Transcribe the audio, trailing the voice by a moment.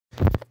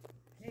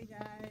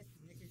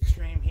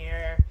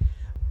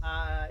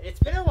It's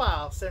been a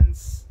while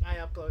since I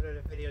uploaded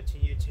a video to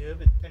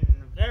YouTube. It's been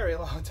a very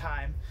long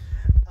time.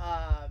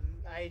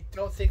 I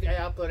don't think I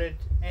uploaded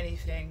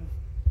anything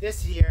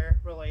this year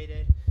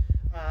related.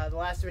 The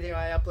last video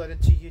I uploaded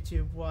to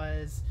YouTube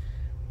was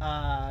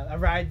a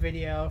ride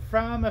video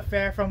from a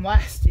fair from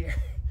last year.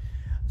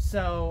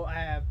 So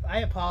I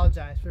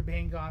apologize for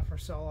being gone for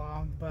so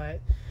long,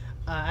 but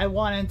I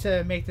wanted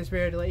to make this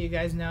video to let you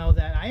guys know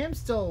that I am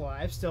still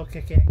alive, still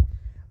kicking.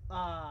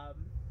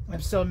 I'm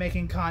still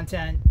making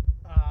content.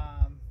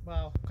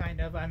 Well,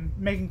 kind of. I'm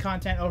making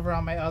content over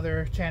on my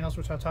other channels,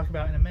 which I'll talk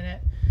about in a minute.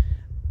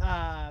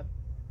 But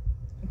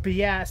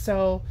yeah,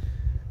 so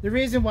the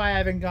reason why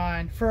I've been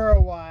gone for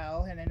a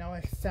while, and I know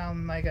I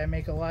sound like I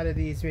make a lot of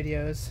these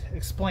videos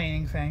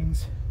explaining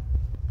things.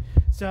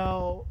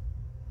 So,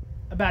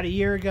 about a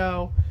year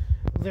ago,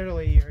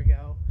 literally a year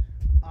ago,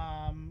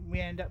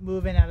 we ended up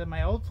moving out of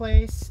my old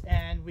place,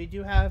 and we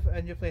do have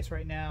a new place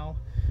right now.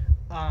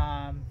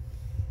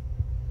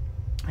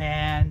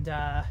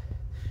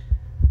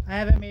 I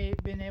haven't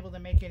been able to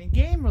make any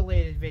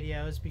game-related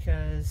videos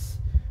because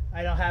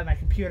I don't have my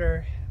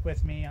computer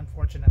with me,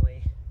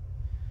 unfortunately.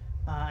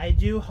 I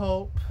do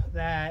hope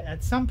that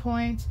at some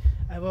point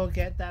I will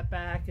get that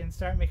back and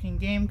start making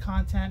game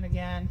content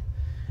again,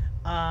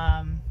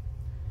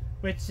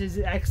 which is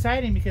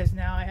exciting because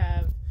now I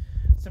have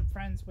some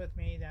friends with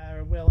me that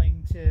are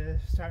willing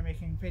to start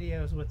making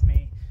videos with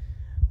me.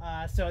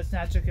 So it's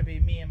not just going to be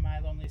me and my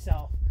lonely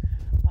self,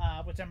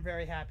 which I'm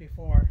very happy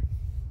for.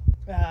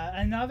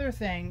 Another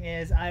thing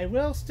is I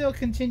will still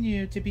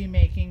continue to be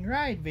making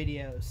ride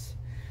videos.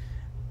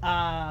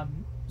 Ride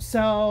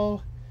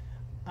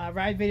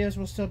videos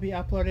will still be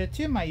uploaded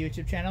to my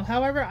YouTube channel.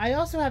 However, I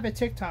also have a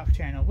TikTok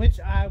channel, which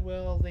I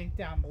will link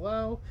down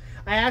below.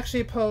 I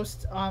actually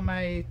post on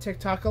my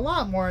TikTok a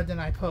lot more than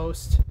I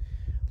post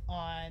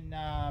on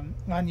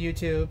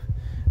YouTube.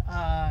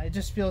 It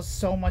just feels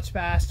so much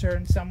faster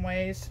in some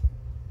ways.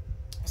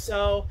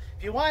 So,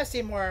 if you want to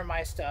see more of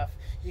my stuff,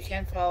 you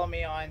can follow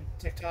me on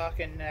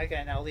TikTok, and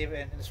again, I'll leave it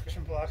in the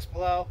description box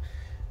below.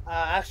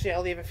 Actually,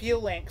 I'll leave a few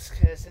links,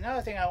 because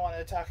another thing I wanted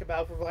to talk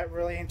about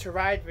relating to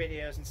ride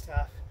videos and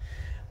stuff.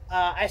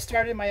 I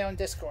started my own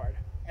Discord.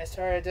 I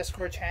started a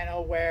Discord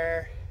channel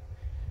where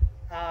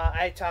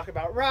I talk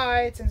about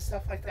rides and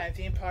stuff like that, and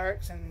theme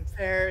parks and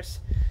fairs.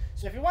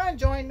 So if you want to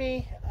join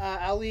me,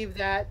 I'll leave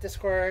that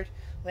Discord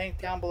link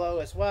down below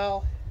as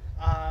well.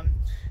 I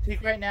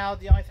think right now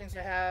the only things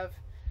I have,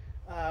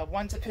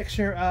 one's a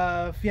picture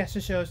of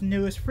Fiesta Show's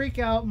newest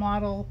freakout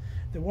model,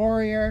 the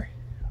Warrior.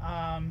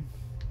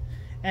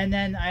 And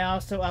then I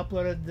also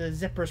uploaded the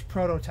Zippers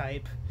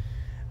prototype,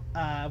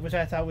 which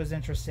I thought was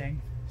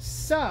interesting.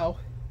 So,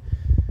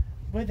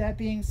 with that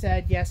being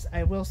said, yes,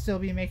 I will still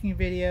be making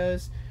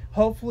videos.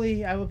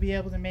 Hopefully, I will be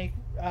able to make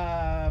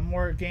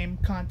more game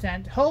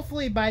content.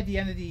 Hopefully, by the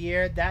end of the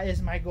year. That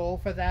is my goal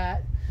for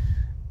that.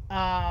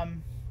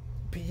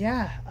 But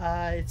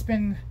yeah, it's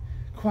been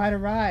quite a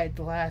ride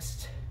the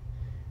last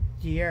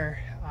year.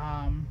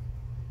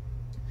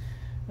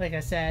 Like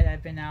I said,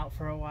 I've been out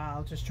for a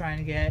while just trying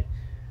to get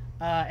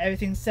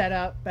everything set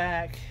up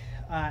back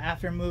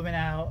after moving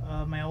out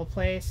of my old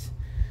place.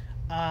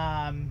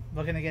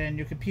 Looking to get a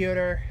new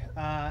computer.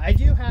 I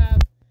do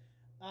have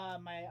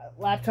my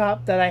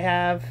laptop that I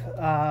have.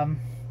 I'm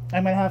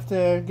gonna have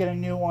to get a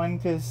new one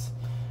because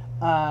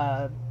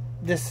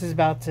this is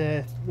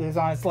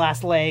on its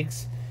last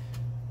legs.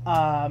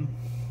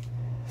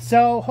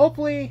 So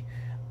hopefully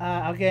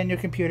I'll get a new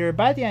computer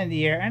by the end of the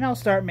year, and I'll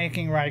start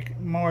making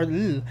more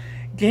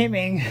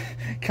gaming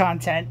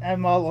content.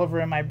 I'm all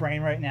over in my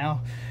brain right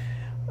now.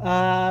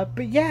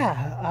 But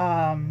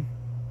yeah,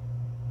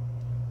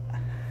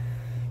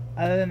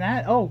 other than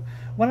that, oh,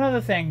 one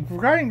other thing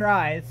regarding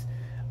rides.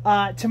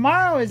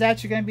 Tomorrow is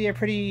actually going to be a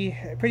pretty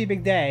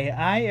big day.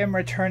 I am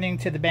returning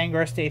to the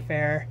Bangor State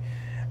Fair.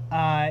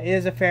 It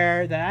is a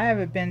fair that I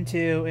haven't been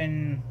to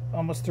in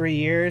almost 3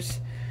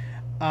 years.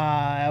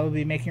 I will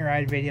be making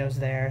ride videos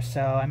there,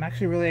 so I'm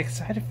actually really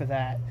excited for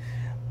that.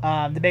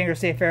 The Bangor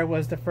State Fair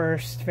was the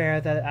first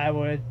fair that I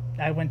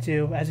went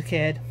to as a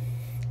kid,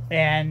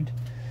 and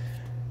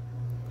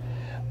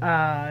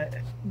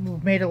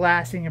made a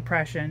lasting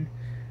impression.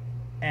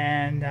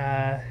 And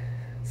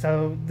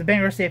so the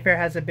Bangor State Fair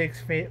has a big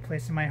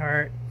place in my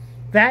heart.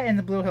 That and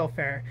the Blue Hill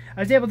Fair. I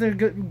was able to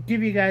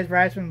give you guys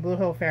rides from the Blue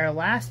Hill Fair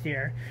last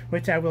year,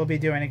 which I will be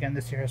doing again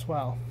this year as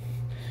well.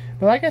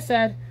 But like I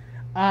said,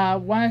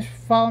 want to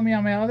follow me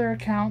on my other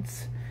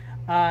accounts.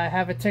 I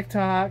have a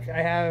TikTok,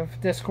 I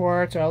have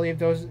Discord, so I'll leave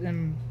those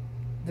in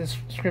the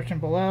description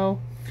below.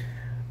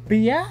 But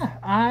yeah,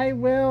 I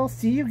will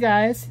see you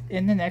guys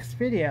in the next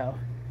video.